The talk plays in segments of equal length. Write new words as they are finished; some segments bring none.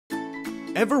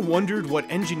Ever wondered what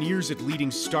engineers at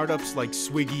leading startups like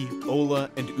Swiggy,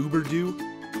 Ola, and Uber do?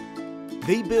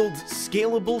 They build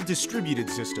scalable distributed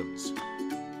systems.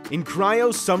 In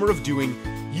Crio Summer of Doing,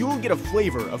 you'll get a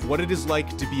flavor of what it is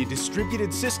like to be a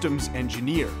distributed systems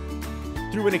engineer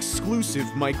through an exclusive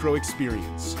micro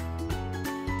experience.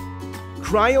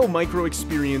 Crio Micro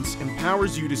Experience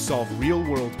empowers you to solve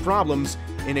real-world problems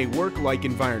in a work-like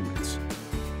environment.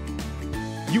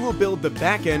 You will build the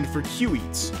back-end for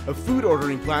QEats, a food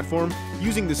ordering platform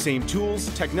using the same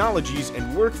tools, technologies,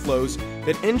 and workflows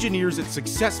that engineers at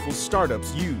successful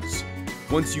startups use.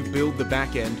 Once you build the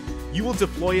back-end, you will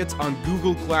deploy it on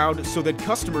Google Cloud so that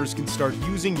customers can start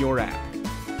using your app.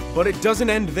 But it doesn't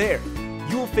end there.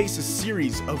 You will face a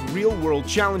series of real-world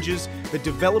challenges that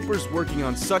developers working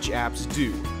on such apps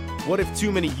do. What if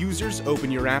too many users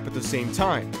open your app at the same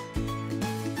time?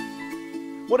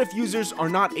 What if users are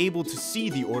not able to see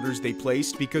the orders they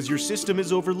placed because your system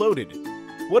is overloaded?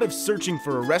 What if searching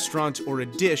for a restaurant or a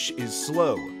dish is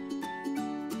slow?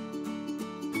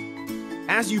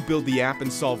 As you build the app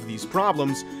and solve these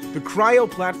problems, the Crio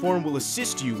platform will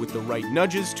assist you with the right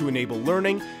nudges to enable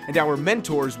learning, and our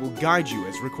mentors will guide you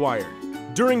as required.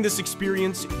 During this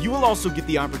experience, you will also get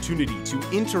the opportunity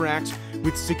to interact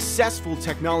with successful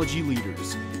technology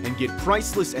leaders and get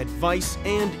priceless advice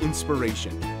and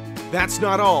inspiration. That's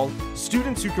not all.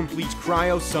 Students who complete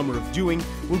Crio Summer of Doing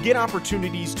will get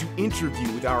opportunities to interview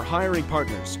with our hiring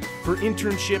partners for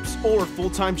internships or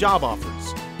full-time job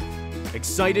offers.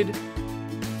 Excited?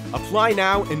 Apply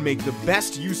now and make the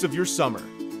best use of your summer.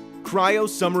 Crio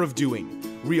Summer of Doing.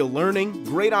 Real learning,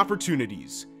 great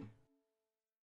opportunities.